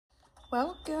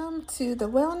Welcome to the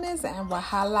Wellness and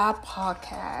Wahala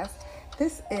podcast.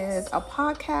 This is a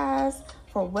podcast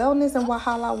for wellness and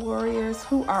Wahala warriors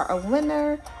who are a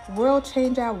winner, world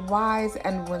changer, wise,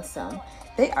 and winsome.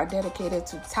 They are dedicated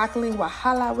to tackling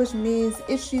Wahala, which means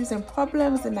issues and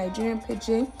problems in Nigerian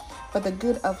pidgin for the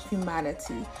good of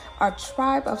humanity. Our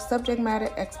tribe of subject matter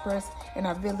experts in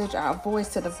our village are a voice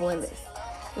to the voiceless.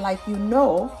 Like you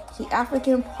know, the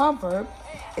African proverb,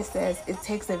 it says it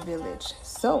takes a village.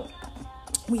 So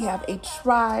we have a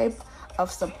tribe of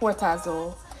supporters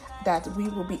that we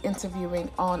will be interviewing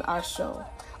on our show.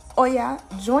 Oya,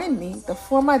 join me, the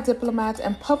former diplomat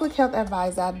and public health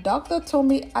advisor, Dr.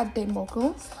 Tomi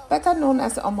Ademokun, better known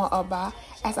as Omo Oba,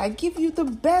 as I give you the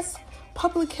best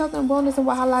public health and wellness and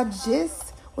Wahala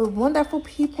gist with wonderful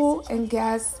people and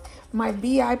guests, my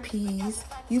VIPs,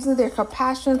 using their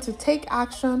compassion to take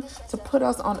action to put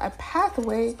us on a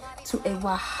pathway to a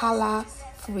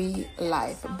Wahala-free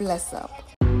life. Bless up.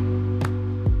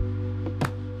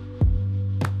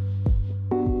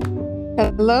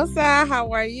 Hello, sir.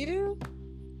 How are you?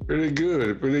 Pretty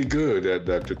good,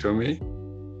 Dr. Tommy.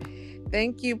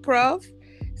 Thank you, Prof.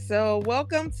 So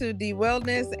welcome to the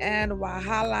Wellness and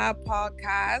Wahala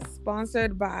podcast,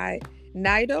 sponsored by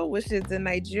NIDO, which is the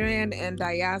Nigerian and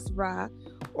Diaspora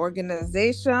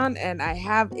organization. And I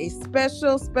have a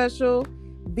special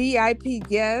VIP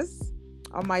guest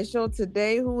on my show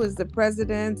today, who is the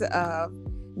president of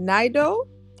NIDO.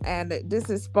 And this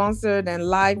is sponsored and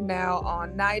live now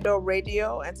on NIDO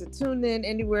Radio. And to tune in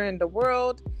anywhere in the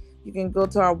world, you can go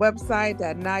to our website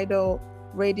at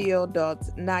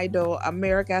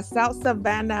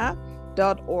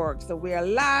nidoradio.nidoamericasouthsavannah.org. So we are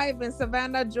live in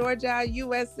Savannah, Georgia,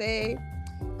 USA.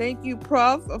 Thank you,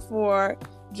 Prof, for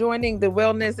joining the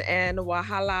Wellness and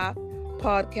Wahala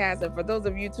podcast. And for those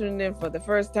of you tuning in for the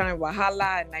first time,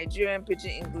 Wahala and Nigerian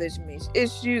Pidgin English means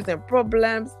issues and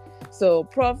problems. So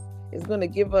Prof is going to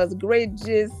give us great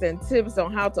gist and tips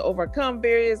on how to overcome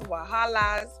various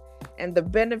Wahalas and the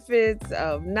benefits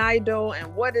of NIDO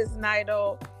and what is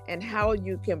NIDO and how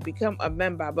you can become a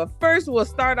member. But first, we'll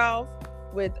start off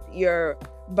with your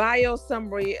bio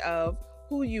summary of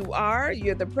who you are.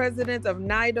 You're the president of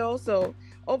NIDO. So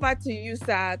over to you,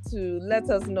 Sa, to let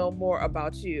us know more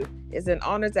about you. It's an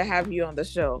honor to have you on the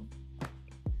show.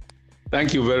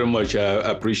 Thank you very much. I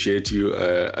appreciate you.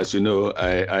 As you know,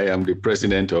 I am the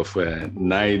president of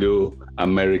NIDO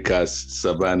America's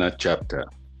Savannah chapter.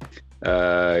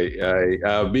 I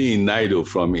have been in NIDO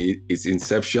from its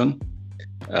inception.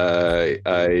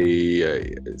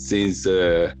 Since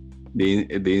the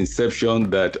inception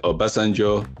that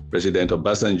President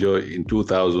Obasanjo in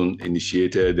 2000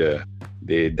 initiated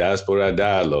the Diaspora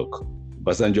dialogue.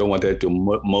 Obasanjo wanted to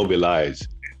mobilize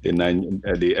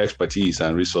the expertise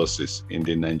and resources in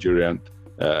the Nigerian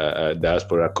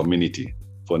diaspora community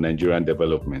for Nigerian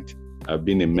development. I've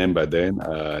been a member then.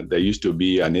 There used to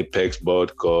be an apex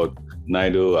board called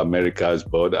NIDO America's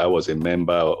board. I was a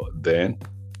member then.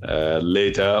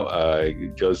 Later, I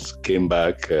just came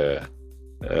back to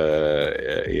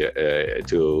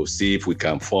see if we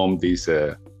can form this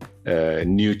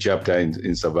new chapter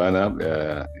in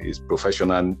Savannah. It's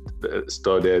professional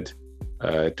studied.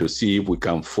 To see if we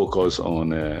can focus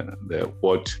on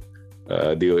what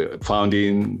the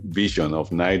founding vision of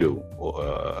NIDO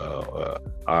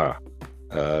are.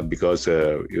 Because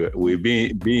we've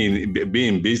been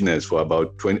in business for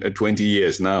about 20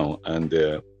 years now, and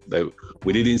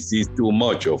we didn't see too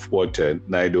much of what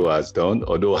NIDO has done,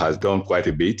 although has done quite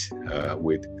a bit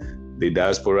with the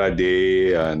Diaspora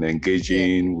Day and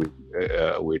engaging with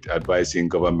advising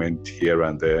government here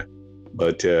and there.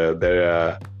 But there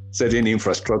are certain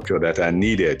infrastructure that are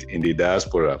needed in the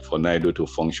diaspora for NIDO to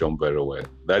function very well.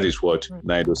 That is what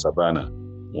NIDO Savannah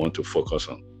want to focus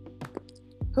on.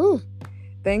 Ooh,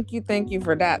 thank you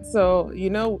for that. So,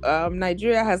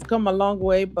 Nigeria has come a long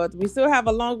way, but we still have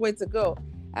a long way to go.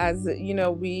 As you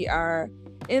know, we are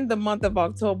in the month of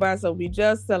October, so we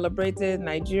just celebrated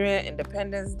Nigerian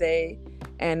Independence Day,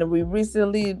 and we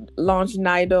recently launched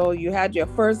NIDO. You had your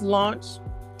first launch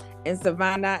in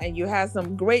Savannah, and you had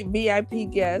some great VIP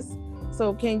guests.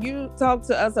 So can you talk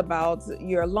to us about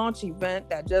your launch event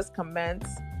that just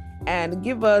commenced and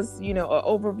give us, an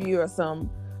overview of some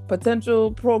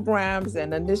potential programs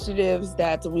and initiatives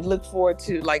that we look forward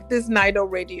to, like this NIDO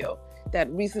Radio that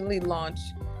recently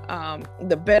launched,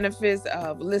 the benefits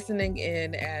of listening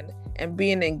in and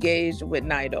being engaged with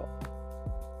NIDO.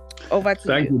 Over to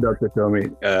Thank you, Dr.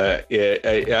 Tommy. As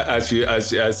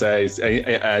I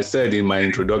said in my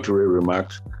introductory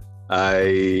remarks,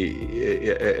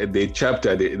 the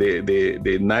chapter,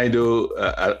 the NIDO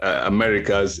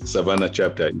Americas Savannah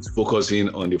chapter is focusing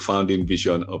on the founding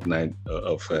vision of NIDO,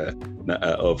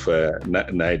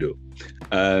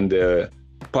 and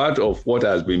part of what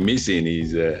has been missing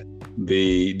is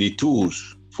the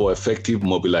tools for effective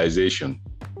mobilization,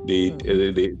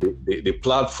 the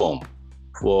platform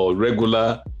for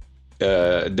regular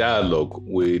dialogue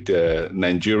with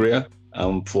Nigeria,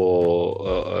 and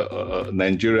for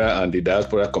Nigeria and the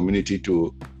diaspora community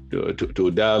to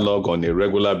dialogue on a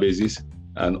regular basis.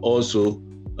 And also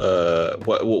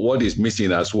what is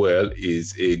missing as well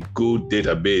is a good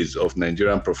database of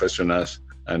Nigerian professionals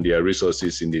and their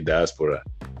resources in the diaspora.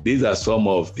 These are some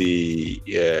of the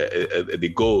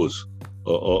goals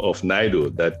of NIDO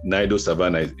that NIDO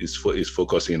Savannah is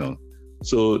focusing on.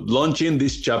 So launching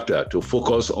this chapter to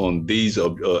focus on these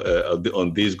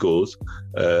goals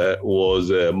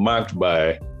was marked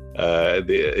by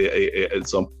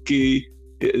some key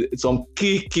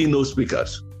keynote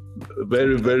speakers,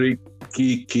 very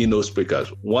key keynote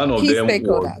speakers. One of them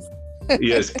was,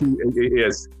 yes.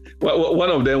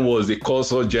 One of them was the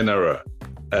Consul General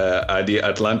at the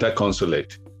Atlanta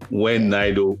Consulate when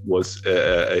NIDO was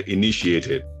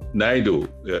initiated. NIDO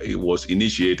it was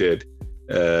initiated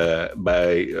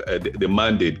by the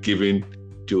mandate given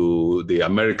to the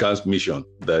Americans' mission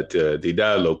that the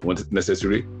dialogue was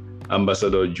necessary.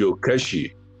 Ambassador Joe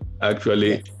Keshi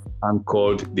actually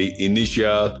anchored the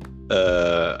initial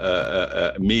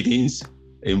meetings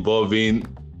involving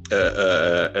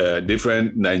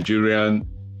different Nigerian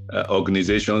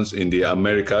organizations in the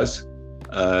Americas,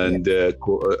 and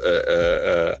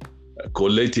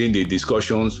collating the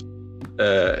discussions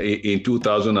in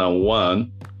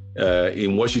 2001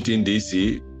 in Washington,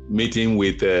 D.C., meeting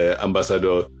with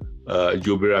Ambassador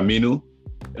Juber Aminu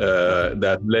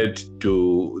that led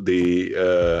to the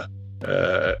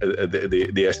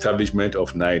establishment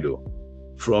of NIDO.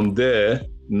 From there,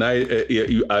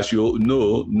 as you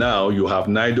know, now you have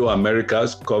NIDO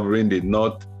Americas covering the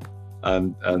North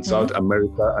and South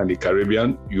America and the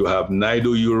Caribbean. You have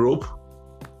NIDO Europe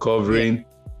covering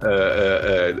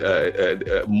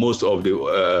most of the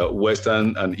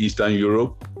Western and Eastern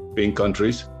European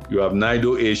countries. You have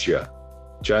NIDO Asia,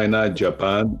 China,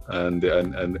 Japan, and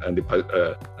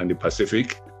the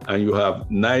Pacific, and you have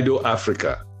NIDO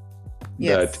Africa.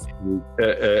 That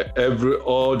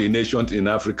all the nations in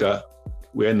Africa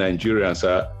where Nigerians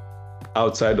are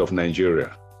outside of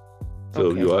Nigeria.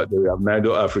 So we have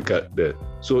NIDO Africa there.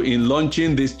 So in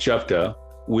launching this chapter,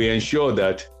 we ensure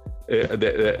that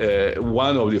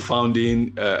one of the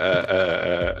founding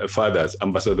fathers,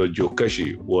 Ambassador Joe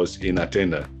Keshi, was in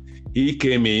attendance. He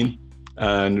came in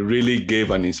and really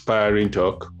gave an inspiring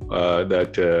talk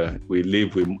that we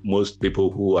leave with most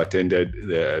people who attended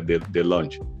the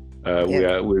launch. We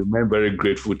remain very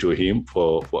grateful to him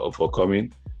for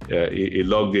coming. He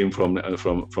logged in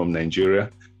from Nigeria.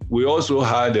 We also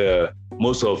had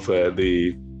most of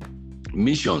the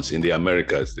missions in the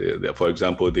Americas. For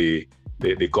example, the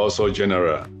Consul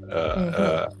General,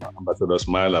 Ambassador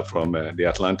Smiler from the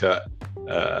Atlanta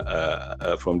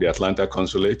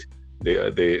Consulate,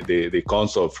 the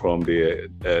Consul from the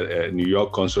New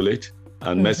York Consulate,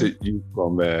 and messages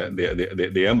from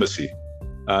the embassy.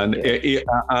 And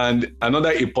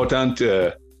another important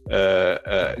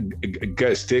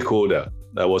guest stakeholder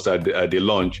that was at the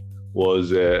launch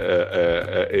was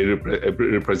a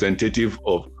representative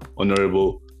of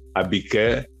Honorable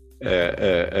Abike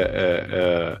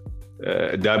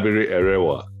Dabiri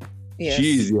Erewa. Yes.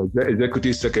 She is the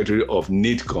Executive Secretary of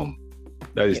NIDCOM,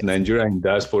 that is Nigerian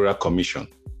Diaspora Commission.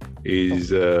 Is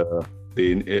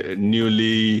the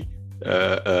newly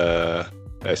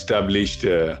established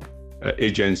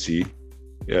agency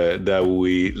that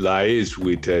we liaise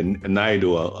with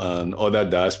NIDO and other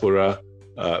diaspora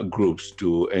groups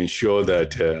to ensure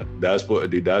that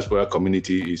the diaspora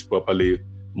community is properly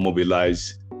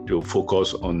mobilized to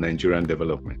focus on Nigerian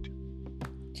development.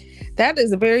 That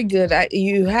is very good.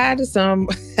 You had some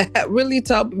really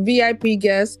top VIP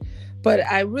guests, but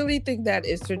I really think that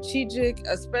is strategic,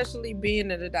 especially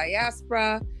being in the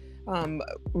diaspora,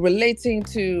 relating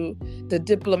to the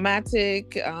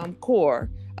diplomatic corps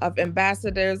of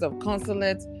ambassadors, of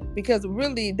consulates, because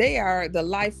really they are the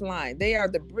lifeline. They are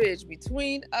the bridge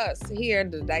between us here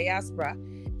in the diaspora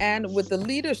and with the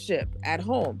leadership at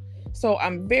home. So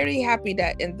I'm very happy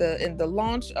that in the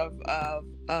launch of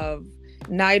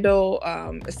NIDO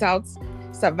South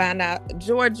Savannah,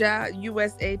 Georgia,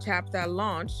 USA chapter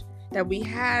launch, that we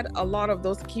had a lot of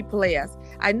those key players.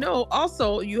 I know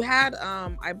also you had,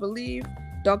 I believe,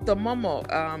 Dr. Momo,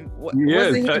 Yes,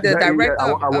 wasn't he the director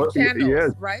of yes,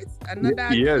 channels, right?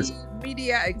 Another yes. key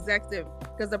media executive,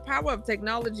 because the power of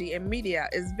technology and media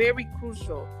is very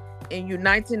crucial in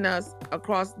uniting us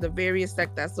across the various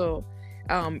sectors. So,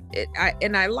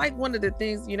 I like one of the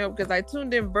things, because I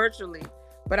tuned in virtually,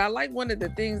 but I like one of the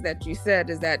things that you said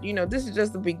is that, this is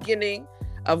just the beginning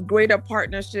of greater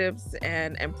partnerships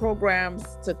and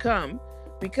programs to come.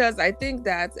 Because I think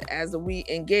that as we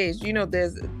engage,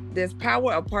 there's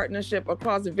power of partnership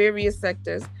across various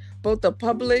sectors, both the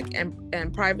public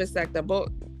and private sector, both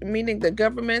meaning the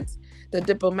government, the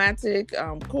diplomatic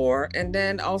corps, and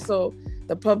then also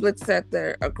the public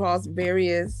sector across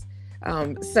various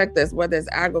sectors, whether it's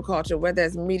agriculture, whether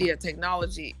it's media,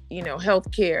 technology,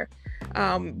 healthcare.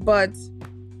 But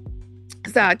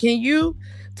Sa, can you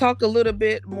talk a little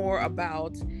bit more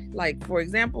about, like, for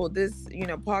example, this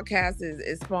podcast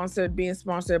is being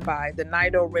sponsored by the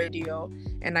NIDO radio,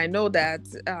 and I know that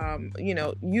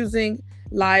using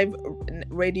live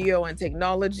radio and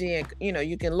technology, and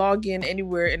you can log in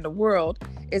anywhere in the world,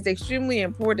 is extremely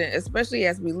important, especially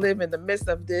as we live in the midst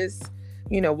of this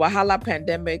Wahala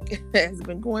pandemic has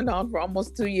been going on for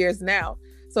almost 2 years now.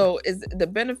 So the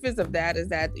benefits of that is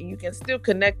that you can still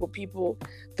connect with people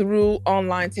through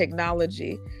online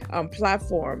technology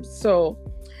platforms. So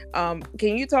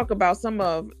can you talk about some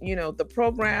of the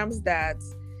programs that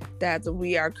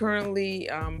we are currently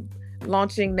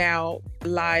launching now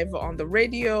live on the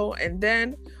radio, and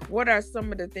then what are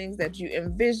some of the things that you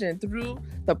envision through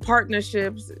the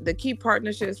partnerships, the key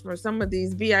partnerships for some of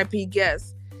these VIP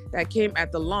guests that came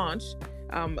at the launch?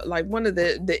 Like one of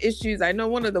the issues, I know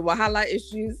one of the Wahala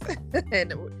issues,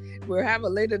 and we'll have a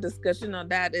later discussion on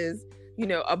that, is,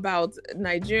 about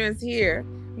Nigerians here,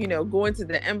 going to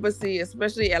the embassy,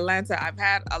 especially Atlanta. I've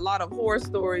had a lot of horror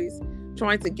stories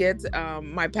trying to get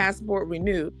my passport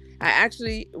renewed. I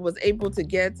actually was able to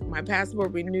get my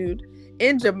passport renewed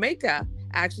in Jamaica.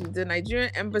 Actually, the Nigerian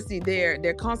embassy there,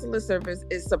 their consular service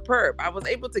is superb. I was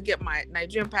able to get my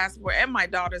Nigerian passport and my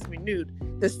daughter's renewed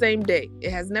the same day.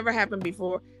 It has never happened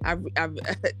before. I've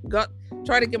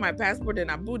tried to get my passport in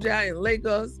Abuja, in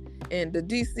Lagos, in the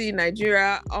DC,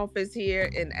 Nigeria office here,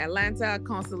 in Atlanta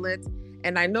consulate,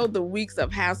 and I know the weeks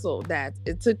of hassle that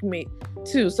it took me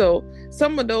too. So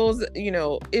some of those,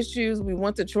 issues we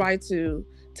want to try to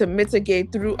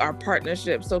mitigate through our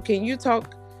partnership. So can you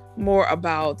talk more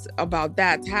about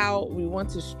that, how we want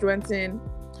to strengthen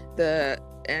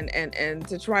and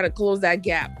to try to close that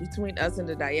gap between us and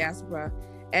the diaspora,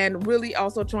 and really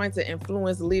also trying to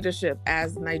influence leadership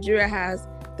as Nigeria has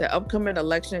the upcoming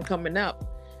election coming up.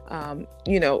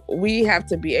 We have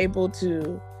to be able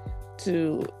to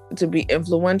be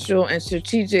influential and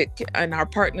strategic in our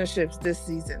partnerships this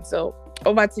season. So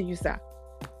over to you, sir.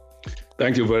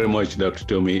 Thank you very much, Dr.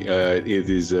 Tomi. It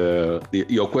is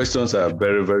your questions are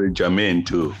very, very germane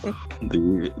to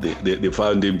the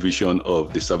founding vision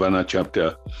of the Savannah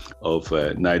chapter of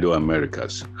NIDO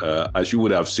Americas. As you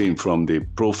would have seen from the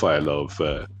profile of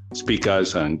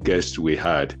speakers and guests we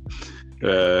had,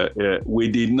 we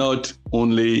did not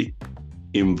only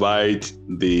invite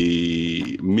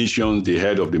the missions, the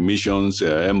head of the missions,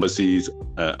 embassies.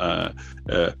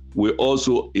 We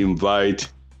also invite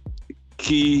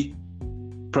key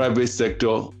private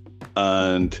sector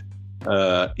and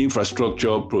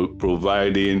infrastructure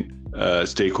providing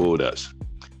stakeholders.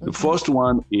 Mm-hmm. The first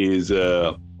one is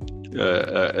Dr.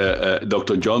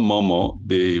 John Momo,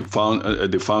 the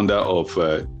founder of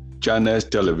Channels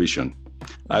Television.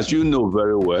 As you know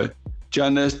very well,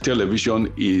 Channels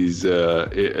Television is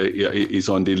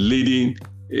on the leading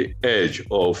edge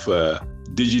of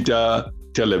digital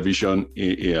television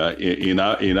in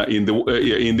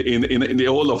the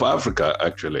whole of Africa,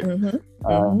 actually.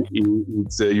 Mm-hmm.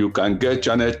 You can get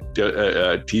Channel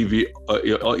TV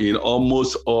in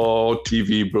almost all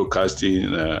TV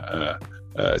broadcasting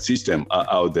system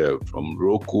out there, from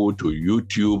Roku to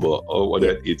YouTube or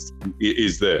whatever. It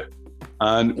is there,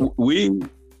 and we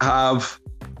have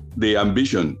the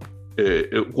ambition.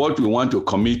 What we want to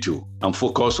commit to and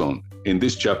focus on in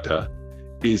this chapter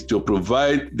is to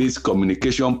provide this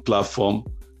communication platform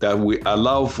that will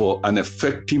allow for an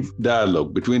effective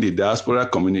dialogue between the diaspora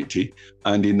community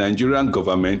and the Nigerian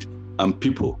government and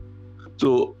people.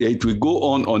 So it will go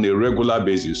on a regular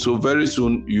basis. So very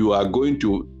soon you are going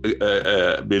to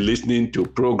be listening to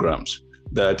programs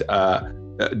that are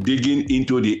digging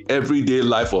into the everyday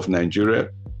life of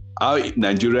Nigeria, how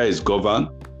Nigeria is governed,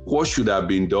 what should have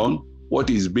been done,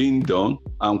 what is being done,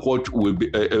 and what will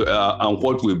be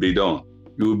done.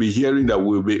 You will be hearing that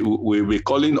we'll be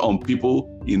calling on people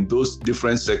in those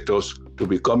different sectors to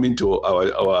be coming to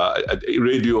our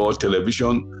radio or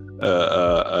television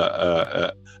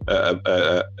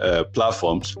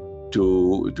platforms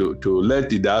to let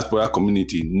the diaspora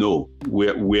community know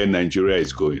where Nigeria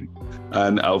is going.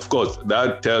 And of course,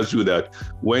 that tells you that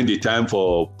when the time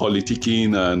for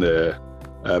politicking and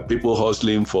people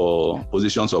hustling for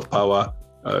positions of power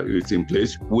is in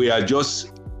place, we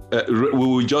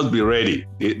will just be ready.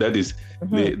 That is,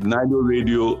 the NIDO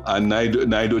radio and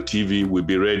NIDO TV will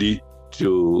be ready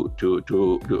to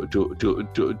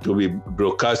be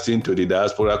broadcasting to the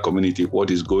diaspora community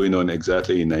what is going on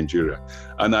exactly in Nigeria.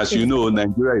 And as you know,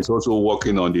 Nigeria is also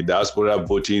working on the diaspora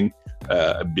voting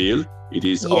bill. It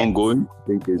is ongoing. I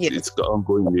think it's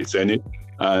ongoing in the Senate,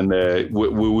 and we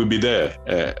will be there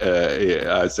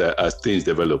as things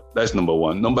develop. That's number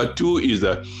one. Number two is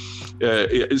that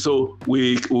so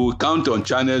we count on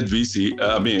Channels VC.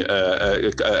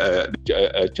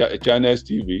 Channels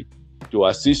TV to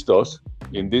assist us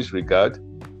in this regard,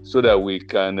 so that we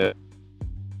can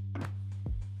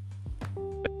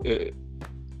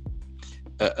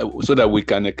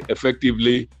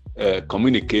effectively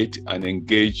communicate and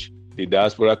engage the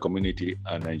diaspora community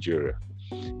and Nigeria.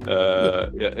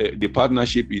 The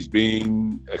partnership is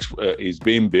being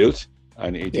built,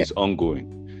 and it is ongoing.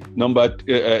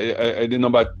 The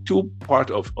number two part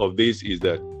of this is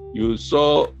that you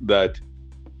saw that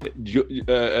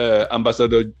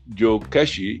Ambassador Joe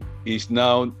Keshi is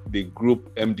now the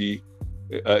group MD,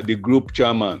 the group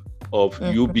chairman of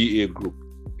UBA Group.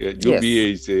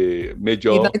 UBA is a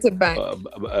major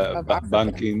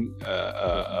banking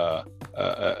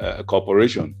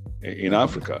corporation in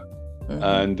Africa,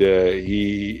 and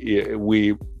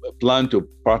we plan to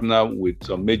partner with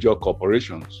some major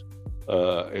corporations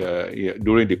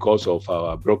during the course of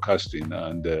our broadcasting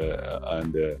and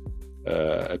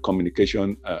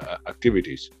communication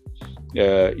activities.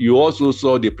 You also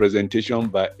saw the presentation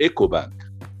by EcoBank.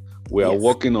 We are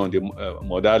working on the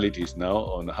modalities now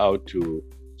on how to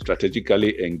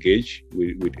strategically engage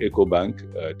with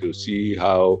EcoBank to see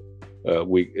how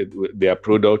their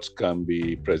products can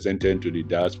be presented to the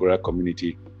diaspora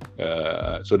community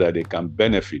so that they can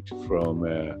benefit from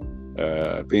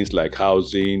things like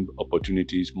housing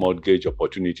opportunities, mortgage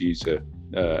opportunities,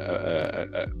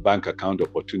 bank account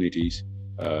opportunities,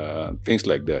 things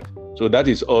like that. So that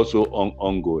is also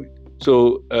ongoing.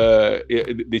 So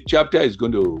the chapter is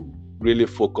going to really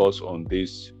focus on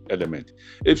this element.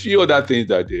 A few other things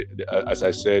that, as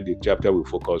I said, the chapter will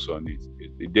focus on is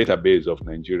the database of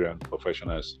Nigerian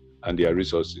professionals and their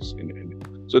resources,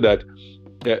 so that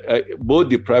both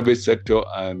the private sector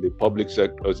and the public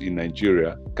sectors in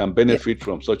Nigeria can benefit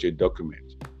from such a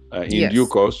document. In due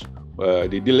course,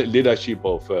 the leadership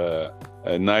of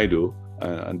NIDO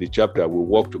and the chapter will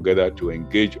work together to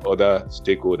engage other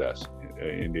stakeholders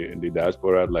in the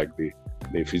diaspora, like the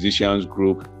physicians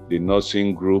group, the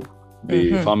nursing group,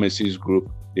 the pharmacists group,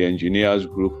 the engineers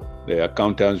group, the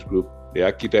accountants group, the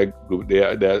architect group. There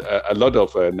are a lot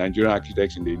of Nigerian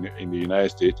architects in the United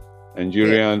States,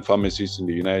 Nigerian pharmacists in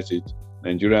the United States,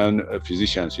 Nigerian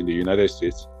physicians in the United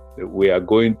States. We are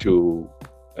going to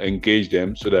engage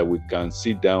them so that we can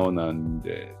sit down and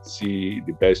see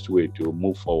the best way to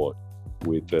move forward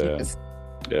with the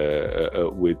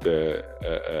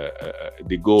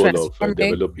goal of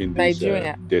developing this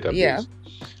database. Yeah.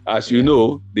 As you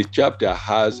know, the chapter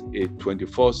has a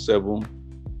 24/7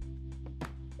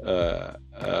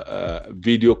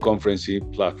 video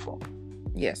conferencing platform.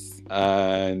 Yes.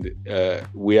 And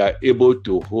we are able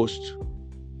to host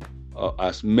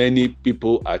as many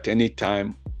people at any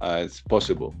time as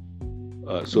possible.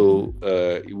 So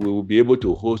we will be able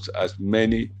to host as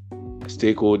many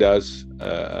stakeholders,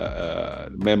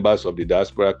 members of the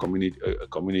diaspora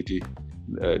community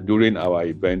during our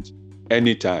event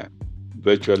anytime,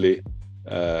 virtually,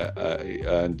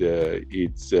 and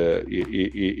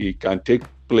it can take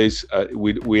place.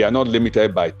 We are not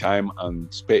limited by time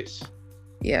and space.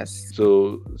 Yes.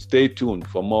 So stay tuned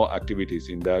for more activities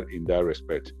in that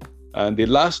respect. And the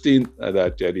last thing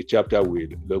that the chapter will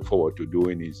look forward to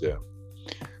doing is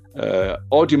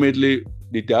ultimately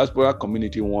the diaspora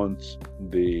community wants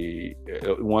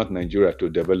Nigeria to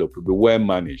develop, to be well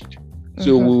managed.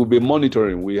 So we will be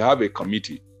monitoring. We have a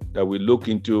committee that will look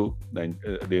into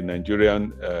the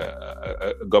Nigerian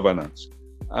governance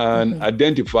and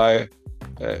identify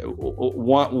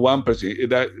one person,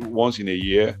 either once in a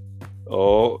year,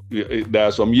 or there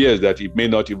are some years that it may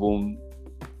not even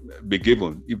be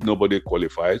given if nobody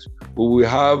qualifies. We will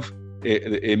have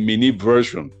a mini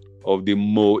version of the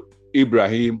Mo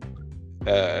Ibrahim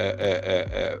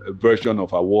version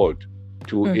of award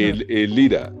to a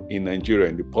leader in Nigeria,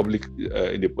 in the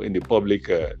public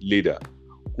leader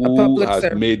who has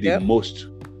made the most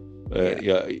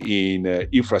in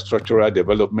infrastructural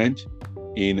development,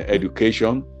 in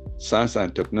education, science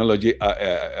and technology,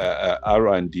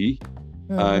 R&D,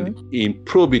 and in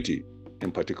probity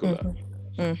in particular,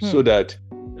 so that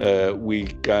we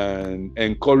can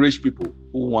encourage people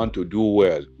who want to do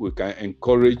well. We can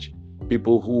encourage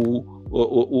people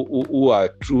who are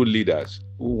true leaders,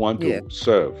 who want to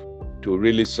serve, to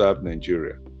really serve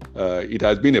Nigeria. It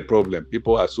has been a problem.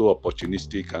 People are so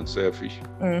opportunistic and selfish,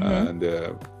 and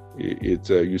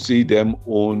you see them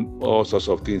own all sorts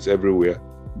of things everywhere,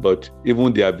 but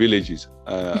even their villages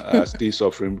are still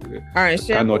suffering,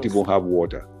 cannot even have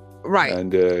water. Right.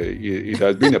 And it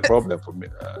has been a problem for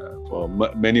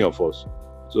many of us.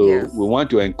 So we want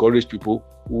to encourage people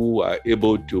who are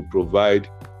able to provide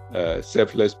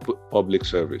selfless public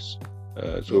service.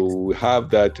 So we have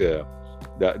that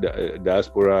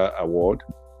Diaspora Award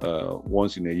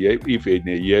once in a year. If in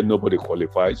a year nobody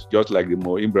qualifies, just like the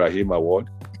Mo Ibrahim Award,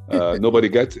 nobody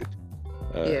gets it.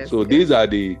 These are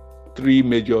the three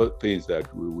major things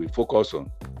that we focus on.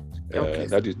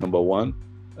 That is number one.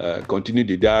 Continue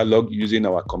the dialogue using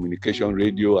our communication,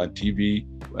 radio and TV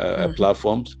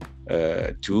platforms.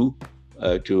 Two,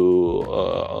 to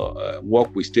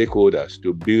work with stakeholders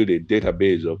to build a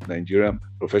database of Nigerian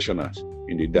professionals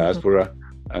in the diaspora.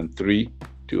 And three,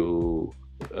 to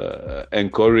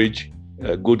encourage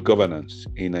good governance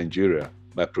in Nigeria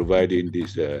by providing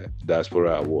this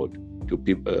Diaspora Award to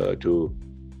people, to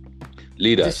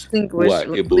leaders who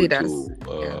are able to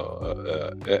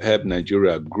help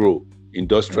Nigeria grow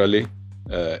industrially,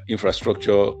 in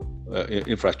infrastructure,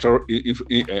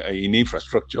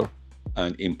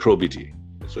 and in probity,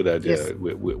 so that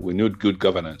we need good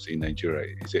governance in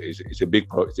Nigeria. It's a big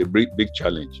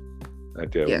challenge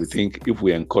that we think if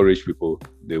we encourage people,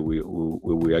 we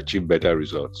will achieve better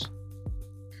results.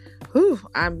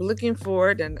 I'm looking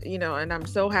forward, and I'm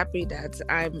so happy that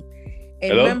I'm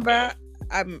a member.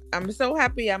 I'm so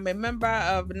happy I'm a member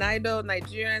of NIDO,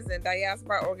 Nigerians and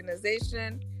Diaspora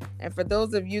organization. And for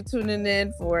those of you tuning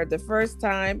in for the first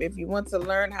time, if you want to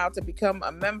learn how to become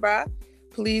a member,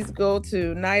 please go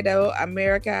to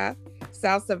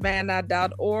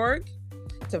NIDOAmericaSouthSavannah.org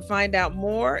to find out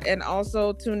more, and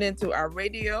also tune into our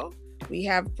radio. We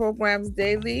have programs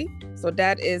daily. So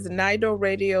that is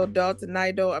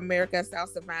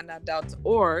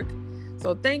NIDORadio.NIDOAmericaSouthSavannah.org.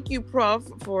 So thank you, Prof,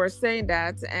 for saying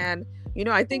that. And,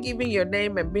 I think even your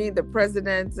name and being the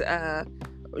president,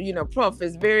 Prof,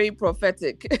 is very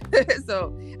prophetic.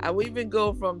 So I will even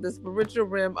go from the spiritual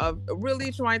realm of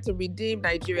really trying to redeem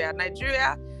Nigeria.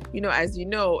 Nigeria, as you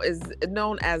know, is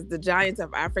known as the giant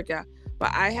of Africa.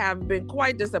 But I have been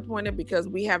quite disappointed because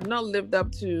we have not lived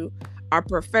up to our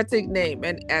prophetic name.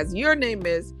 And as your name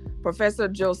is Professor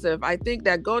Joseph, I think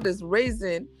that God is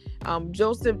raising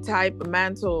Joseph-type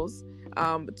mantles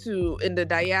in the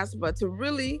diaspora to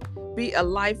really be a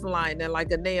lifeline, and like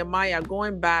a Nehemiah,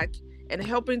 going back and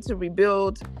helping to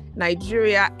rebuild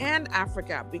Nigeria and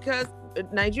Africa, because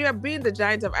Nigeria being the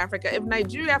giant of Africa, if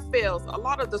Nigeria fails, a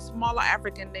lot of the smaller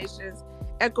African nations,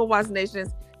 ECOWAS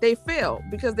nations, they fail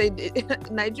because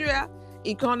Nigeria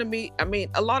economy,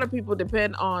 a lot of people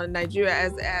depend on Nigeria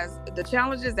as the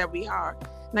challenges that we have.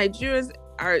 Nigerians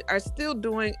are still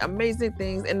doing amazing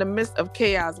things in the midst of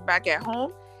chaos back at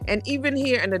home. And even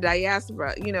here in the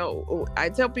diaspora, I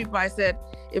tell people, I said,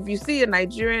 if you see a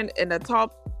Nigerian in a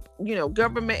top,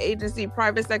 government agency,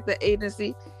 private sector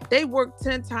agency, they work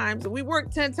 10 times. We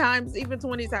work 10 times, even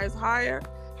 20 times harder.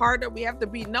 We have to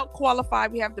be not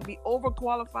qualified. We have to be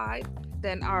overqualified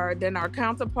than our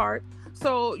counterpart.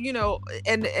 So,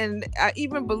 and I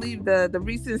even believe the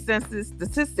recent census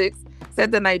statistics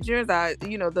said the Nigerians are,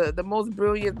 the most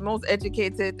brilliant, most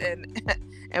educated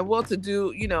and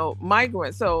well-to-do,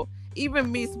 migrants. So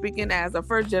even me speaking as a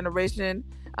first generation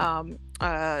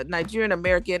Nigerian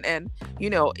American, and,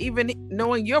 even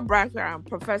knowing your background,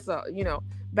 Professor,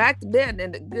 back then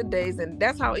in the good days, and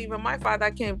that's how even my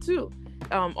father came too.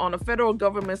 On a federal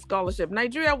government scholarship.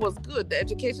 Nigeria was good. The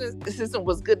education system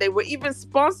was good. They were even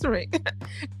sponsoring,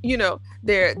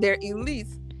 their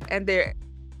elites and their.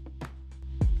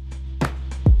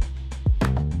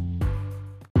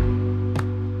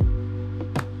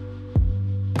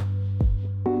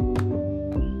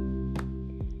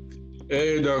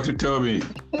 Hey, Dr. Toby.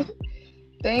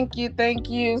 Thank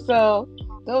you. So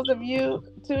those of you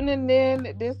tuning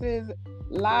in, this is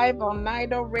live on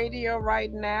NIDO Radio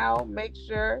right now. Make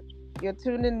sure you're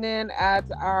tuning in at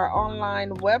our online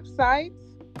website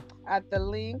at the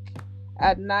link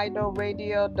at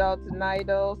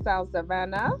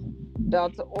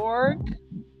nidoradio.nidosouthsavannah.org.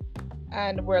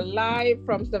 And we're live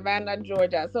from Savannah,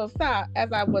 Georgia. So,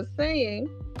 as I was saying,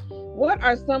 what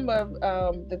are some of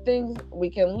the things we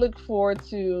can look forward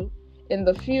to in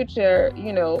the future,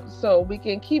 so we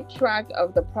can keep track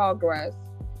of the progress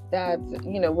that,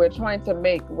 we're trying to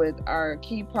make with our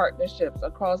key partnerships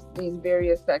across these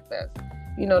various sectors.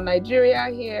 Nigeria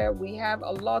here, we have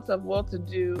a lot of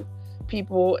well-to-do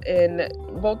people in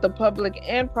both the public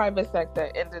and private sector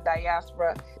in the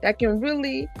diaspora that can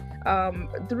really,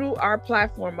 through our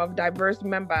platform of diverse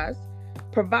members,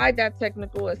 provide that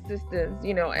technical assistance,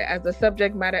 as a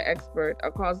subject matter expert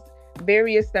across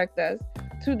various sectors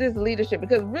to this leadership.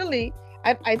 Because really,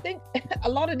 I think a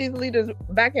lot of these leaders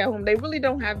back at home, they really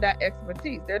don't have that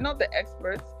expertise. They're not the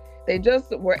experts. They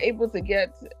just were able to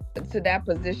get to that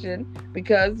position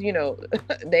because,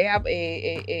 they have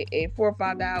a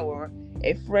forefather or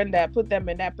a friend that put them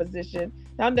in that position.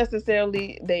 Not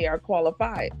necessarily they are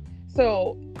qualified.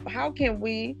 So how can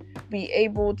we be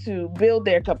able to build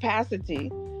their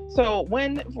capacity? So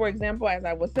when, for example, as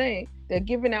I was saying, they're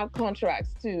giving out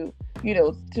contracts to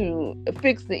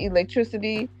fix the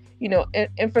electricity,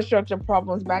 infrastructure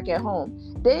problems back at home,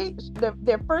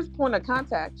 their first point of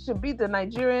contact should be the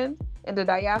Nigerians and the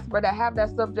diaspora that have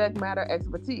that subject matter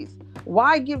expertise.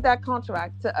 Why give that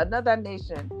contract to another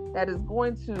nation that is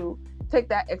going to take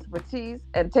that expertise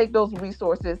and take those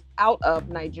resources out of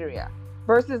Nigeria,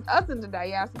 versus us in the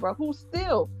diaspora who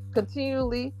still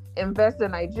continually invest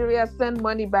in Nigeria, send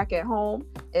money back at home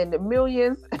in the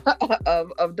millions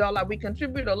of dollars. We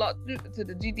contribute a lot to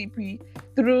the GDP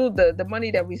through the money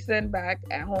that we send back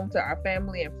at home to our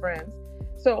family and friends.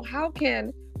 So how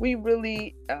can we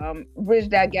really bridge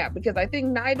that gap? Because I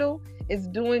think NIDO is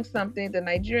doing something, the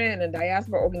Nigerian and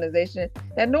Diaspora organization,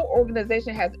 that no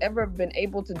organization has ever been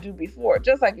able to do before.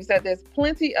 Just like you said, there's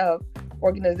plenty of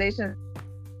organizations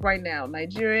right now,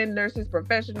 Nigerian nurses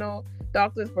professional,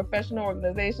 doctors professional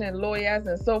organization, lawyers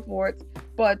and so forth,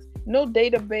 but no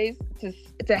database to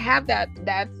have that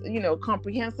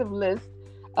comprehensive list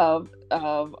of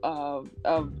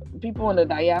people in the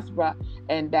diaspora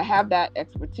and to have that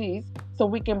expertise, so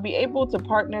we can be able to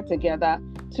partner together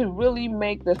to really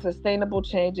make the sustainable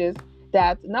changes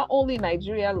that not only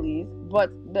Nigeria leads, but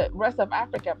the rest of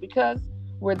Africa, because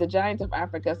we're the giants of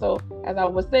Africa. So as I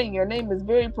was saying, your name is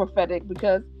very prophetic,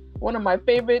 because one of my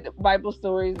favorite Bible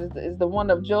stories is the one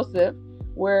of Joseph,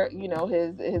 where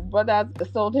his brothers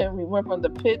sold him. He went from the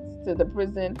pits to the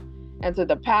prison and to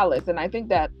the palace. And I think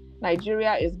that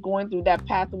Nigeria is going through that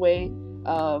pathway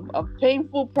of a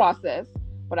painful process,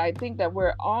 but I think that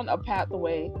we're on a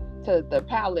pathway to the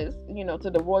palace, to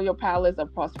the royal palace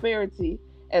of prosperity,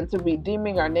 and to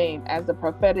redeeming our name as the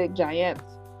prophetic giants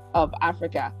of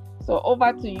Africa. So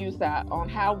over to you, sir, on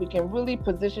how we can really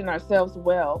position ourselves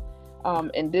well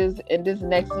in this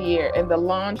next year in the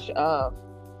launch of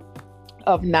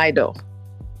NIDO.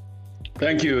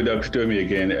 Thank you, Dr. Tomi.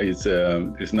 Again,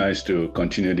 it's nice to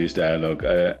continue this dialogue.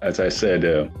 As I said,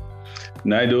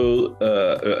 NIDO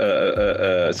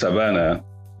Savannah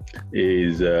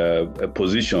is a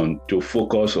position to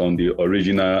focus on the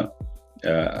original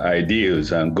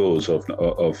ideals and goals of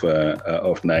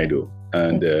NIDO,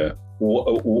 and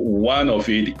one of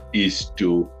it is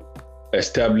to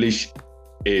establish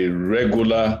a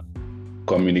regular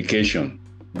communication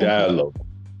dialogue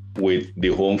with the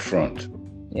home front.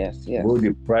 Yes. Both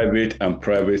the private and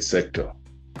private sector.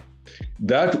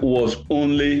 That was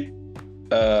only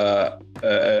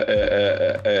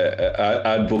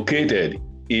advocated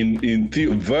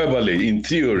verbally, in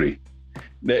theory.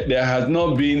 There has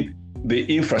not been the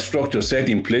infrastructure set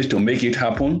in place to make it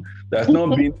happen. There's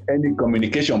not been any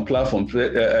communication platform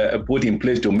put in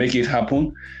place to make it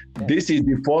happen. Yeah. This is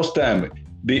the first time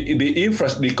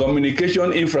the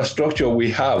communication infrastructure we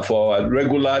have for our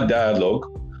regular dialogue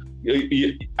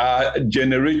are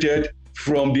generated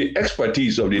from the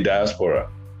expertise of the diaspora.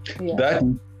 Yeah. That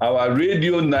our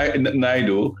radio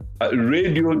NIDO,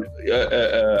 NIDO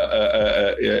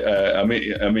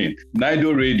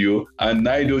radio and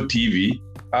NIDO TV,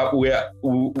 we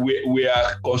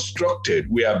are constructed,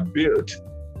 we are built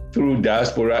through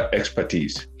diaspora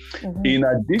expertise. Mm-hmm. In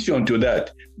addition to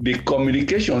that, the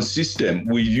communication system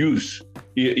we use,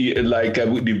 like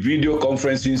the video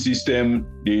conferencing system,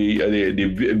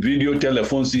 the video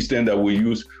telephone system that we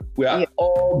use, we are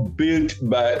all built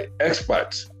by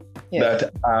experts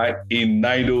that are in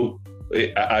NIDO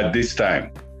at this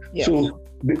time. Yes. So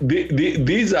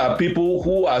these are people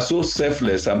who are so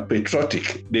selfless and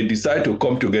patriotic. They decide to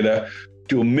come together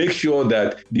to make sure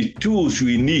that the tools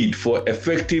we need for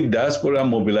effective diaspora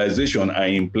mobilization are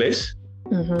in place.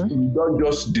 Mm-hmm. Don't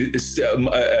just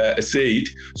say it.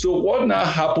 So what now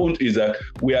happens is that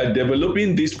we are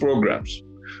developing these programs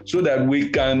so that we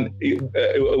can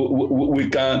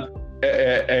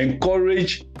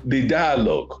encourage the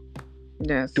dialogue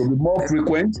Yes. to be more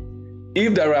frequent.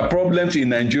 If there are problems in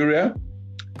Nigeria,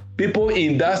 people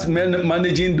in that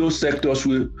managing those sectors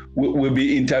will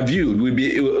be interviewed,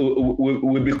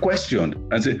 will be questioned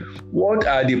and say, what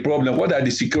are the problems? What are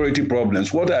the security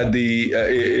problems? What are the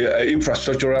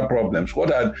infrastructural problems?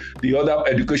 What are the other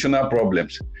educational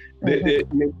problems?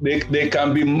 They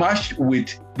can be matched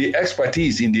with the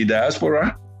expertise in the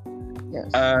diaspora, yes,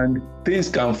 and things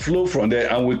can flow from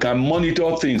there, and we can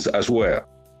monitor things as well.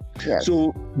 Yes.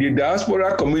 So the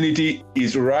diaspora community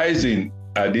is rising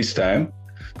at this time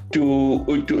to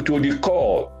the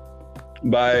call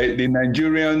by the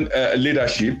Nigerian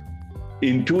leadership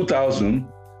in 2000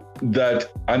 that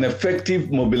an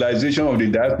effective mobilization of the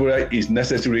diaspora is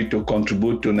necessary to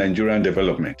contribute to Nigerian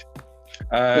development.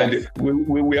 And yes,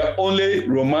 we are only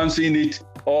romancing it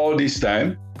all this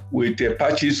time with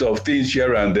patches of things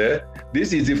here and there.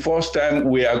 This is the first time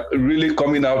we are really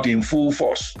coming out in full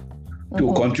force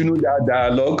to continue that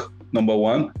dialogue, number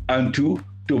one, and two,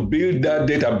 to build that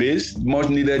database, much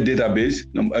needed database,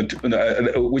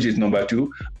 which is number two,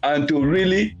 and to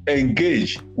really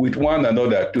engage with one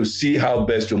another to see how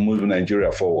best to move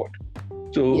Nigeria forward.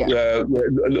 So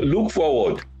look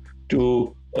forward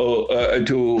to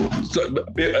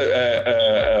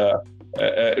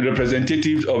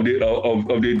representatives of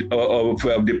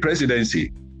the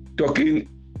presidency talking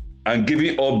and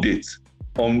giving updates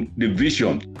on the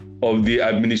vision of the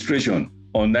administration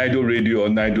on NIDO Radio or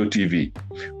NIDO TV.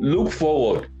 Look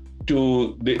forward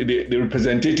to the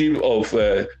representative of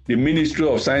the Ministry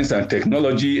of Science and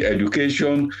Technology,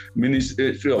 Education,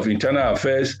 Ministry of Internal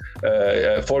Affairs,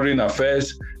 Foreign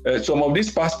Affairs, some of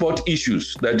these passport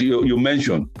issues that you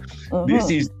mentioned. This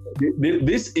is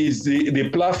the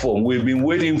platform we've been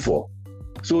waiting for.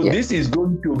 So this is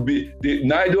going to be the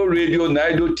NIDO Radio,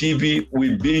 NIDO TV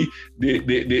will be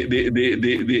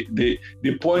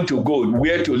the point to go,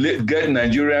 where to get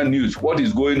Nigerian news, what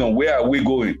is going on, where are we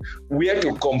going, where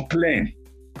to complain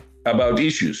about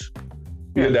issues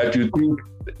that you think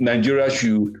Nigeria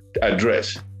should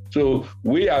address. So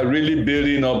we are really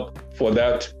building up for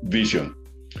that vision.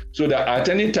 So that at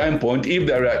any time point, if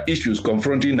there are issues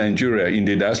confronting Nigeria in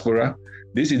the diaspora,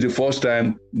 this is the first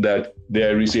time that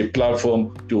there is a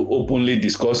platform to openly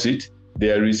discuss it.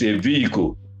 There is a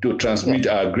vehicle to transmit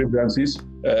our grievances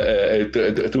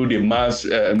through the mass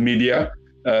media.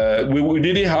 We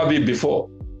didn't have it before.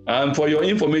 And for your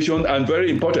information, and very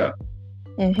important,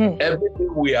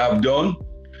 everything we have done,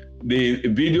 the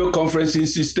video conferencing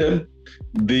system,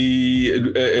 the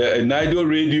NIDO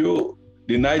Radio,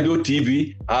 the NIDO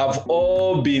TV, have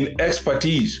all been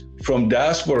expertise from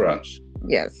diasporans.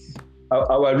 Yes.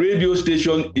 Our radio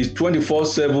station is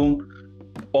 24/7,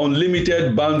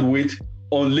 unlimited bandwidth,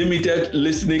 unlimited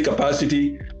listening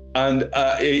capacity, and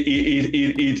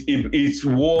it's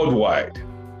worldwide.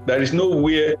 There is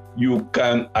nowhere you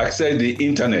can access the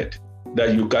internet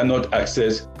that you cannot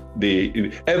access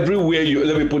everywhere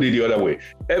let me put it the other way.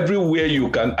 Everywhere you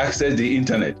can access the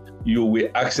internet, you will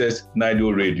access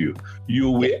NIDO Radio. You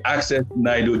will access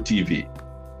NIDO TV.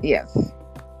 Yes.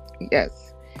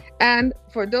 Yes. And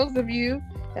for those of you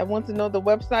that want to know the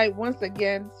website, once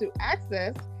again, to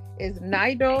access is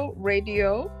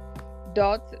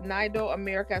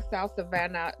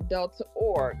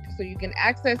nidoradio.nidoamericasouthsavannah.org. So you can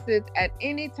access it at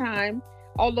any time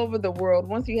all over the world.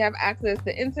 Once you have access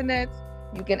to internet,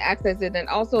 you can access it, and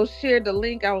also share the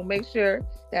link. I will make sure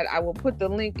that I will put the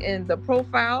link in the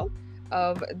profile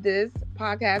of this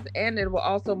podcast, and it will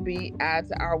also be at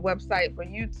our website for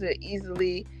you to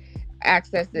easily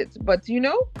access it. But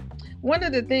one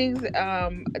of the things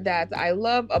that I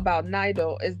love about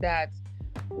NIDO is that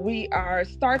we are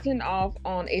starting off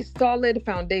on a solid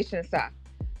foundation side.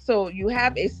 So you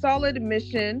have a solid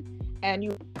mission, and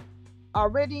you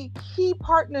already key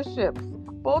partnerships,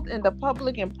 both in the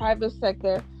public and private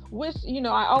sector, which,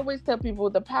 I always tell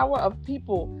people the power of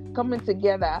people coming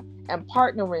together and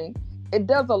partnering, it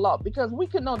does a lot, because we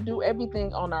cannot do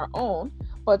everything on our own,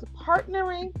 but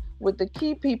partnering with the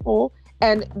key people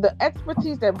and the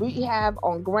expertise that we have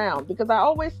on ground, because I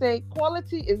always say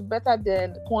quality is better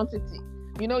than quantity.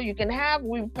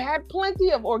 We've had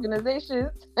plenty of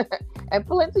organizations and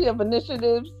plenty of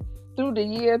initiatives through the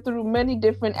year, through many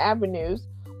different avenues,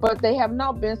 but they have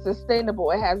not been sustainable.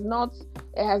 It has not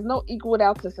equaled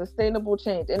out to sustainable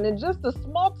change. And in just a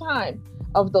small time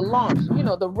of the launch,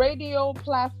 the radio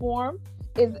platform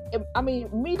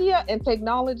media and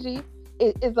technology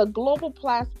is a global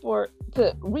platform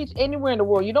to reach anywhere in the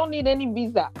world. You don't need any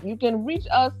visa. You can reach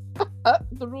us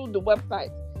through the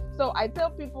website. So I tell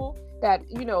people that,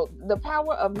 the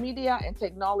power of media and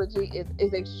technology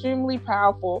is extremely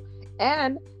powerful.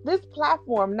 And this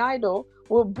platform, NIDO,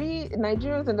 will be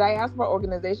Nigerians in Diaspora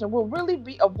organization will really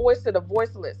be a voice to the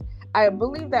voiceless. I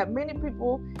believe that many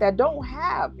people that don't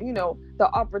have, the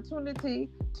opportunity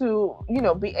to,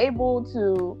 be able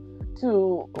to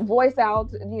voice out,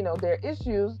 their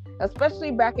issues,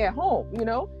 especially back at home,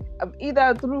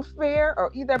 either through fear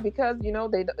or either because,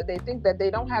 they think that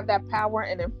they don't have that power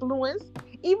and influence.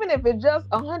 Even if it's just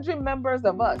 100 members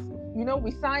of us,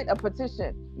 we signed a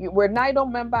petition. We're NIDO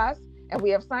members, and we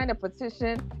have signed a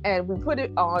petition, and we put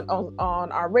it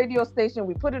on our radio station,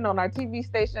 we put it on our TV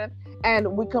station,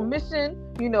 and we commission,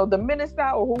 the minister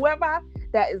or whoever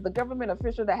that is the government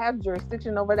official that has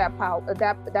jurisdiction over that power,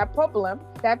 that problem,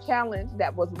 that challenge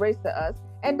that was raised to us,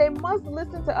 and they must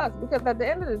listen to us, because at the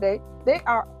end of the day, they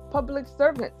are public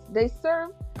servants. They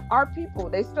serve our people.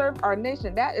 They serve our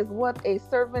nation. That is what a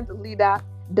servant leader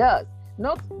does,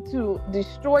 not to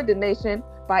destroy the nation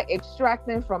by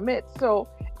extracting from it. So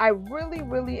I really,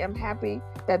 really am happy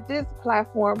that this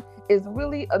platform is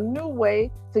really a new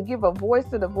way to give a voice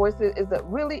to the voices, is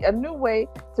really a new way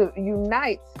to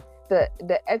unite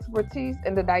the expertise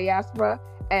in the diaspora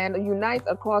and unite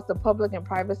across the public and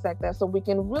private sector, so we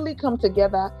can really come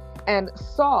together and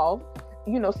solve,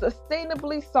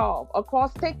 sustainably solve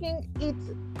across, taking it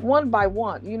one by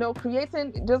one,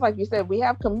 creating, just like you said, we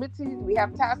have committees, we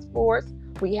have task force,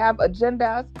 we have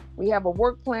agendas, we have a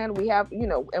work plan, we have,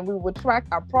 and we will track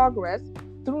our progress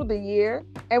through the year,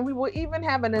 and we will even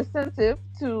have an incentive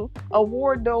to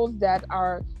award those that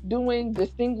are doing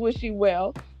distinguishingly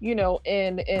well,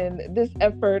 in this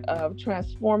effort of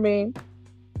transforming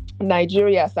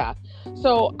Nigeria, sir.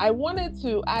 So I wanted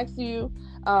to ask you,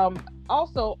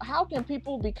 also, how can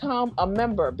people become a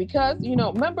member? Because,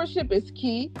 membership is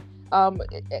key.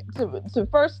 To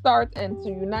first start and to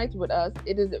unite with us,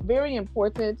 it is very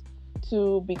important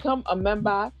to become a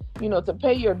member, to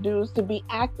pay your dues, to be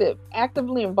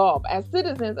actively involved. As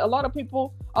citizens, a lot of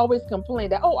people always complain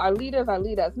that, our leaders are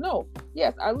leaders. No,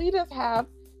 yes, our leaders have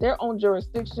their own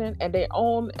jurisdiction and their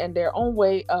own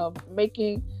way of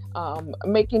making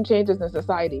changes in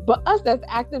society. But us as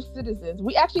active citizens,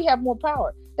 we actually have more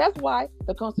power. That's why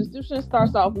the Constitution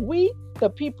starts off, we, the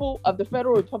people of the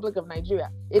Federal Republic of Nigeria.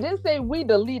 It didn't say we,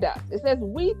 the leaders. It says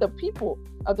we, the people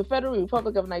of the Federal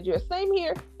Republic of Nigeria. Same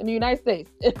here in the United States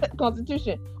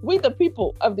Constitution. We, the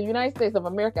people of the United States of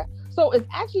America. So it's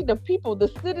actually the people, the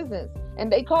citizens,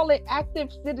 and they call it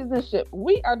active citizenship.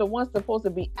 We are the ones supposed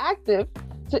to be active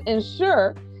to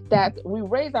ensure that we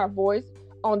raise our voice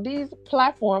on these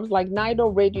platforms like NIDO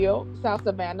Radio, South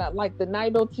Savannah, like the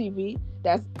NIDO TV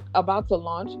that's about to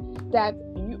launch, that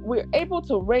we're able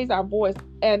to raise our voice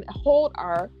and hold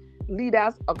our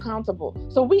leaders accountable.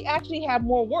 So we actually have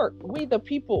more work. We, the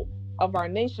people of our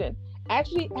nation,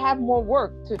 actually have more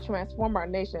work to transform our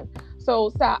nation. So,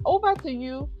 Sa, over to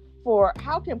you for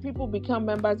how can people become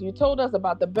members. You told us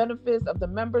about the benefits of the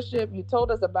membership. You told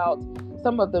us about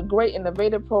some of the great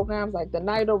innovative programs like the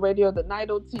NIDO Radio, the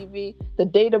NIDO TV, the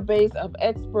database of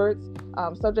experts,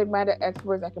 subject matter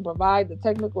experts that can provide the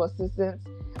technical assistance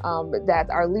that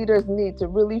our leaders need to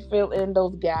really fill in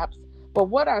those gaps. But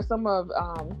what are some of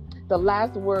the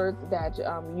last words that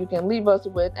you can leave us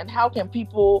with, and how can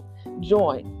people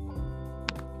join?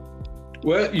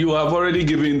 Well, you have already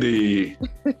given the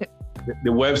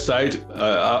website,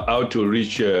 how to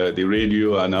reach the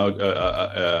radio, and out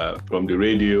from the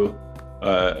radio.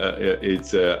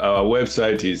 It's our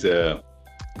website is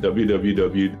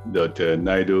www.nido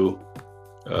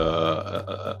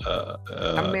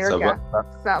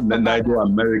NIDO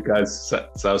America's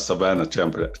South Savannah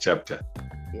chapter.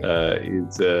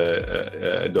 It's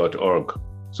 .org.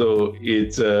 So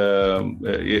it's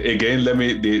again. Let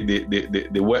me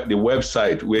the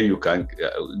website where you can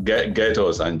get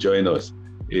us and join us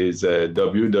is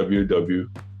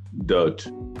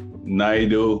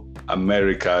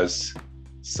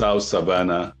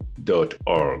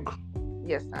www.nidoamericasSouthSavannah.org.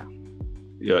 Yes, sir.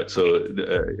 Yeah. So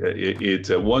it's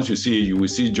once you will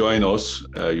see join us.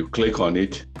 You click on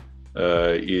it.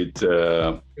 It's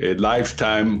a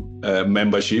lifetime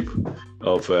membership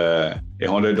of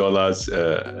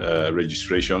 $100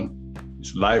 registration.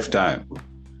 It's lifetime.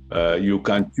 You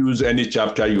can choose any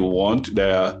chapter you want.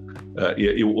 There,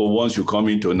 once you come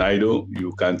into NIDO,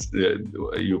 you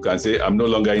can say, I'm no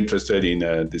longer interested in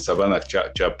the Savannah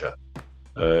chapter.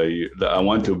 I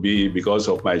want to be, because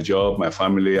of my job, my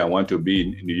family, I want to be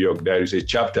in New York. There is a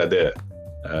chapter there.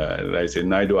 There's a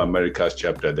NIDO Americas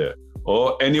chapter there.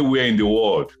 Or anywhere in the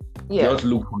world. Yeah. Just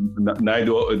look for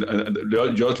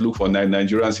NIDO, just look for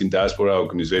Nigerians in Diaspora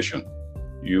organization.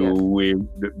 You will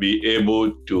be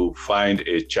able to find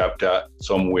a chapter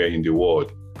somewhere in the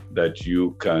world that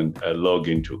you can log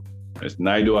into. There's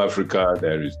NIDO Africa,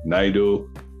 there is NIDO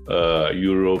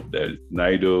Europe, there's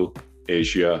NIDO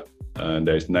Asia, and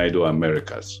there's NIDO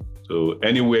Americas. So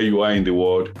anywhere you are in the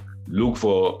world,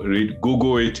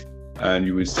 Google it, and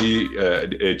you will see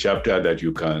a chapter that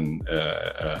you can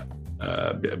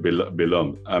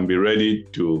belong, and be ready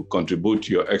to contribute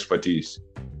your expertise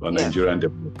on Nigerian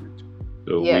development.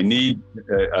 So we need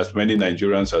as many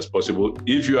Nigerians as possible.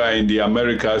 If you are in the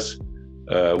Americas,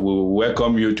 we will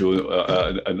welcome you to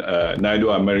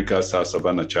NIDO America South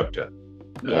Savannah chapter.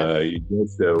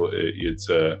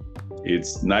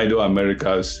 It's NIDO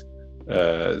Americas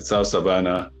South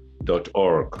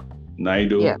Savannah.org.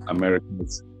 NIDO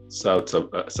Americas South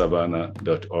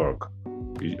Savannah.org.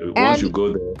 Once you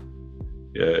go there,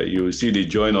 you will see the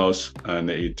join us, and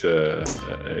it's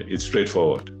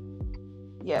straightforward.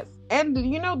 Yes, and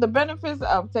the benefits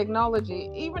of technology,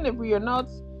 even if we are not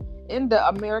in the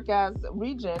Americas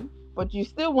region, but you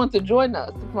still want to join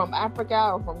us from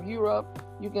Africa or from Europe,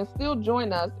 you can still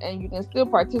join us and you can still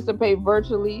participate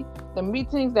virtually. The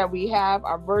meetings that we have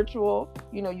are virtual.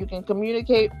 You can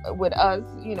communicate with us,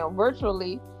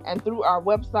 virtually and through our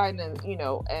website, and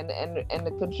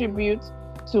and contribute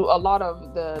to a lot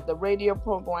of the radio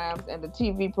programs and the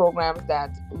TV programs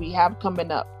that we have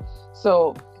coming up.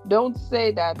 So don't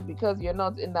say that because you're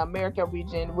not in the America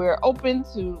region. We're open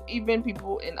to even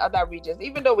people in other regions,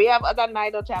 even though we have other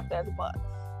NIDO chapters, but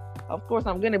of course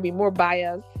I'm going to be more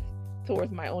biased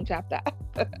towards my own chapter.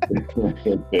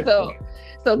 so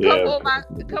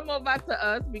come over to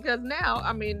us, because now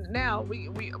we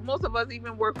most of us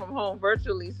even work from home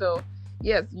virtually. So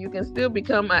yes, you can still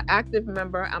become an active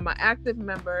member. I'm an active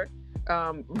member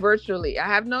virtually. I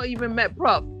have not even met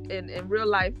Prof in real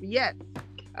life yet.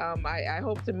 I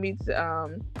hope to meet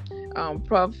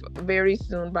Prof very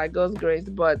soon by God's grace,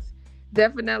 but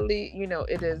definitely,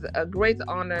 it is a great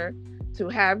honor to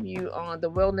have you on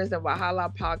the Wellness and Wahala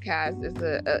podcast. It's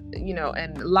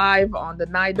and live on the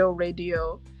NIDO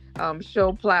radio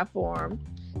show platform.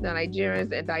 The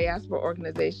Nigerians and Diaspora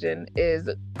organization is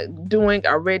doing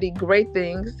already great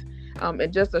things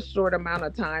in just a short amount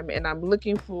of time, and I'm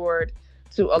looking forward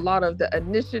to a lot of the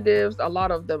initiatives, a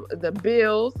lot of the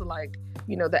bills, like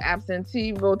the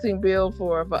absentee voting bill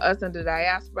for us in the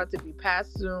diaspora to be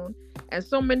passed soon, and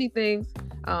so many things.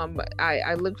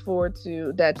 I look forward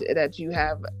to that you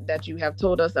have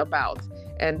told us about,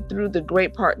 and through the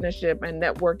great partnership and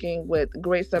networking with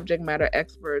great subject matter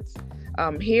experts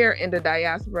here in the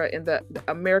diaspora, in the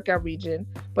America region,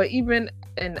 but even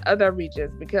in other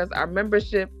regions, because our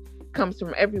membership comes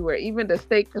from everywhere. Even the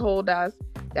stakeholders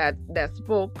that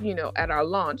spoke, at our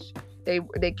launch, they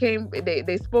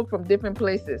spoke from different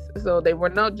places. So they were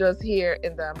not just here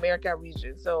in the America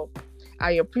region. So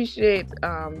I appreciate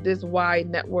this wide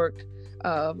network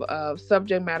of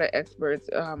subject matter experts.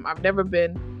 I've never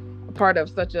been a part of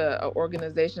such a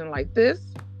organization like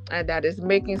this, and that is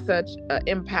making such an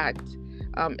impact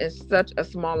in such a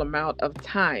small amount of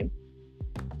time.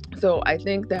 So I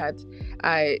think that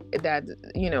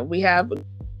we have a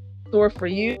store for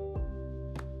you.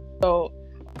 So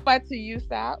back to you,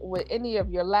 Sal, with any of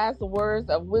your last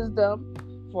words of wisdom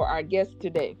for our guests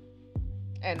today.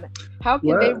 And how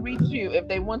can they reach you if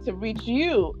they want to reach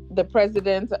you, the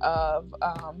president of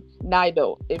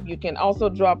NIDO? If you can also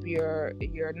drop your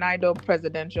NIDO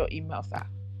presidential email, Sal.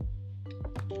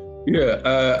 Yeah,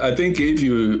 I think if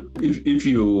you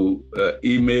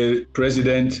email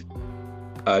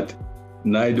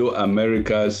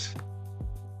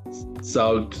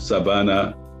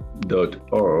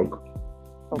president@NIDOAmericasSouthSavannah.org,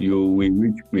 you will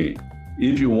reach me.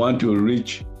 If you want to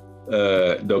reach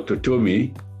Dr.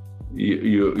 Tommy,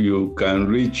 you can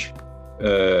reach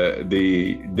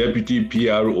the deputy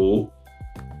PRO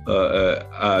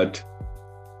at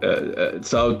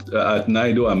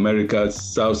NIDO Americas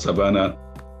South Savannah.org.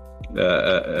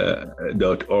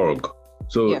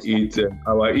 So yes,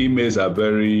 our emails are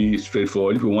very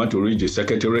straightforward. If you want to reach the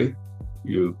secretary,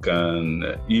 you can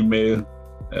email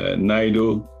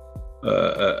NIDO.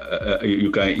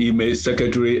 You can email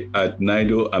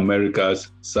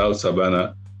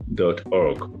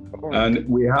secretary@NIDOAmericasSouthSavannah.org. And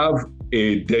we have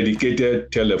a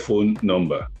dedicated telephone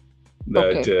number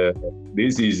that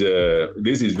this is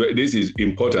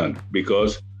important,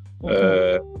 because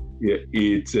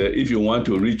if you want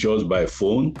to reach us by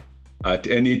phone at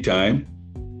any time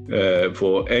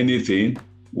for anything,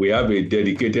 we have a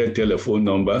dedicated telephone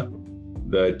number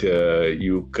that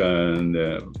you can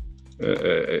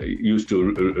use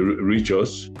to reach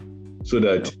us, so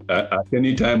that at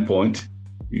any time point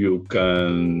you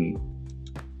can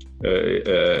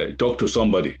talk to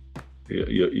somebody.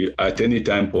 At any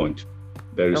time point,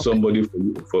 there is somebody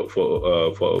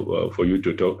for you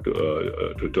to talk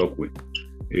with.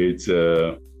 It's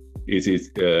It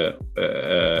is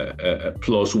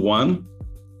 +1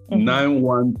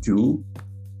 912.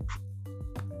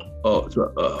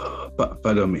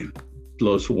 Pardon me.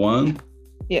 +1.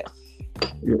 Yes.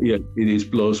 Yeah, it is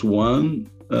 +1.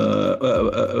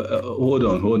 Hold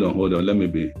on. Let me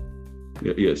be.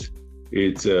 Yes,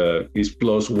 it's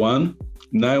 +1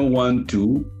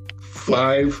 912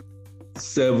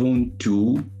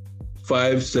 572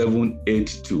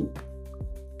 5782.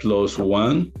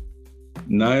 +1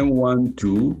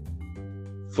 912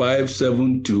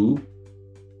 572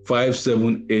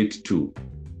 5782.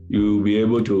 You'll be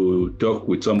able to talk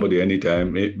with somebody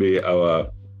anytime. Maybe our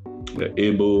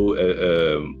able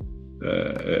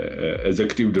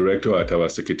executive director at our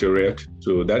secretariat.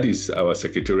 So that is our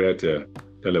secretariat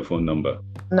telephone number.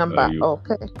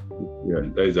 Okay. Yeah,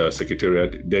 that is our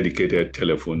secretariat dedicated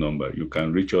telephone number. You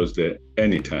can reach us there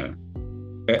anytime.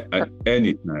 At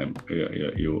any time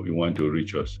you want to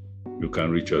reach us, you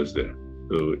can reach us there.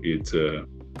 So it's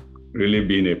really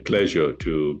been a pleasure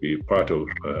to be part of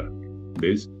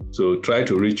this. So try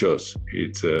to reach us.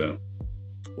 We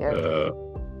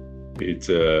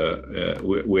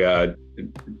are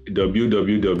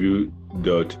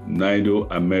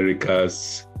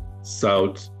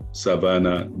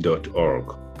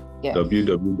www.nidoamericasSouthSavannah.org. Yes.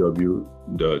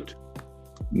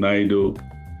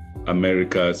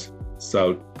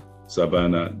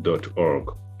 www.nidoamericasSouthSavannah.org.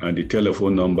 And the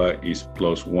telephone number is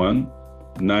 +1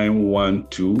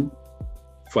 912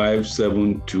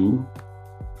 572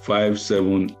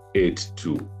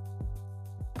 5782.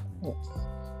 Yes.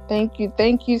 Thank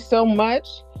you so much.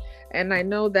 And I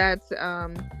know that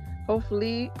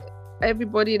hopefully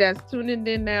everybody that's tuning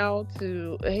in now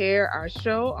to hear our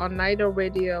show on NIDO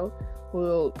Radio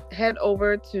will head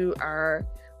over to our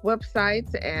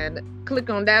website and click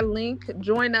on that link.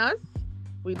 Join us.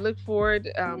 We look forward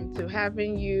to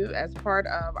having you as part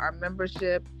of our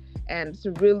membership and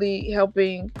to really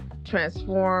helping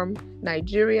transform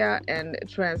Nigeria and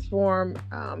transform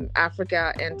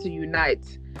Africa and to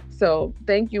unite. So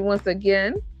thank you once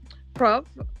again, Prof.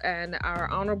 and our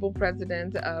Honorable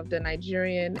President of the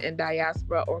Nigerian and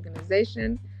Diaspora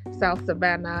Organization, South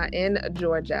Savannah in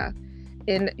Georgia,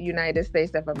 in United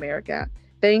States of America.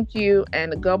 Thank you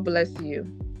and God bless you.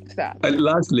 Sir. And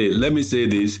lastly, let me say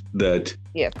this, that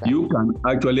yes, you can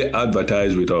actually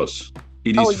advertise with us.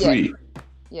 It is free.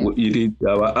 Yes. It is,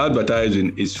 our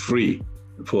advertising is free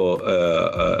to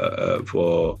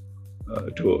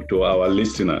our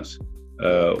listeners.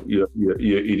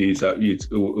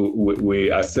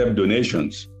 We accept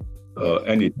donations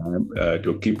anytime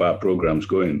to keep our programs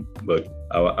going, but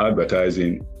our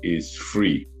advertising is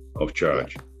free of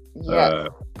charge to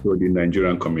the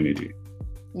Nigerian community.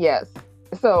 Yes.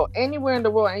 So anywhere in the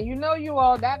world, and you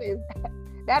all, that is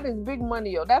big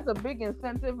money, yo. That's a big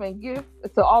incentive and gift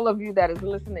to all of you that is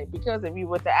listening, because if you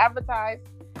were to advertise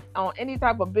on any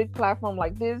type of big platform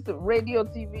like this, radio,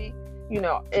 TV,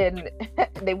 and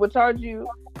they would charge you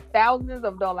thousands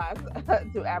of dollars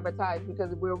to advertise,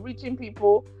 because we're reaching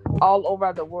people all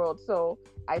over the world. So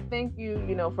I thank you,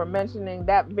 for mentioning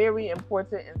that very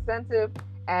important incentive.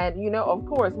 And, of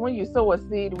course, when you sow a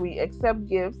seed, we accept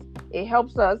gifts. It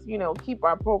helps us, keep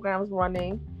our programs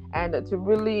running and to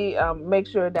really make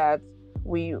sure that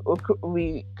we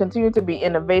continue to be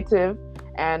innovative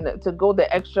and to go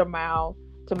the extra mile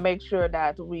to make sure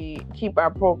that we keep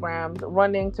our programs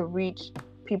running to reach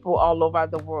people all over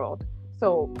the world.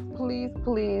 So please,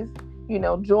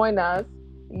 join us,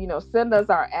 send us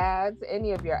our ads,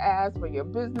 any of your ads for your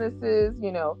businesses,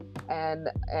 and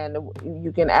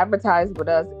you can advertise with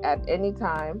us at any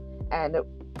time. And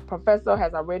Professor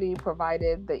has already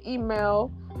provided the email.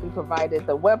 We provided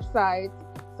the website,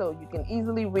 so you can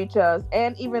easily reach us,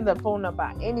 and even the phone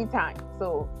number anytime.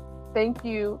 So thank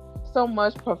you so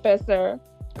much, Professor,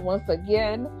 once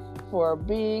again, for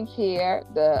being here,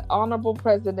 the Honorable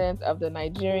President of the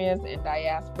Nigerians in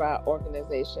Diaspora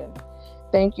Organization.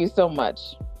 Thank you so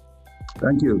much.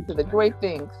 Thank you. To the great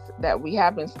things that we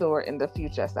have in store in the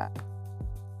future, sir.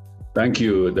 Thank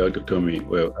you, Dr. Tommy.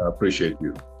 Well, I appreciate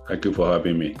you. Thank you for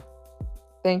having me.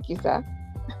 Thank you, sir.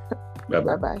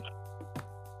 Bye-bye. Bye-bye.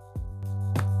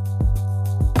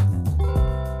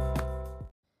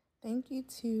 Thank you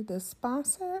to the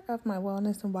sponsor of my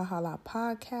Wellness and Wahala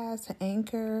podcast,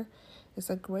 Anchor. It's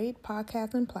a great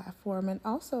podcasting platform, and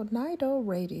also NIDO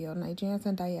Radio, Nigerians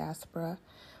in Diaspora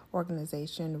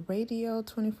Organization Radio,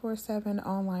 24/7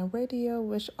 online radio,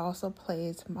 which also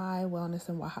plays my Wellness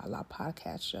and Wahala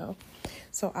podcast show.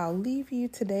 So I'll leave you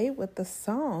today with the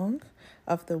song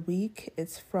of the week.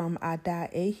 It's from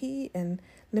Igietseme and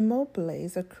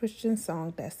Limoblaze, a Christian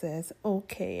song that says,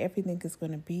 okay, everything is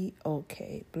going to be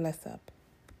okay. Bless up.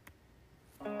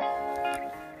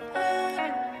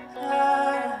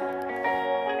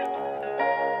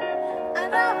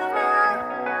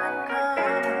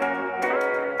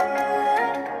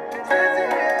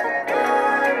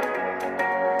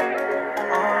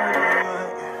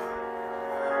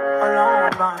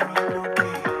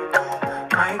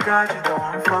 what you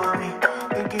doing for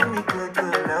me. You give me good,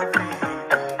 good loving.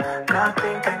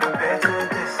 Nothing can compare to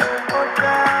this. Oh,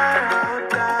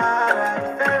 God,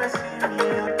 if ever see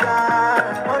me, oh,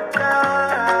 God. Oh,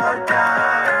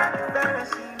 God, if ever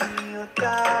see me, oh,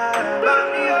 God.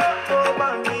 Bami, oh,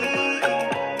 Bami.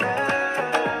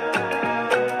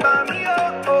 Bami,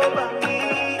 oh, Bami.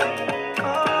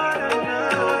 Oh, no, no.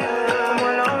 Come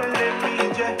along, let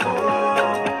me jet.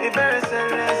 Oh, if ever say,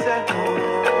 let's say.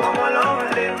 Come along,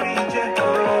 let me jet.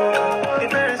 Oh,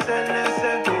 if ever say, let's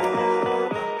say.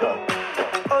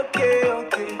 Okay.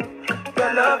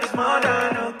 Your love is more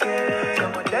than okay. So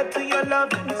my debt to your love,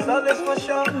 it's always for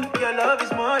sure.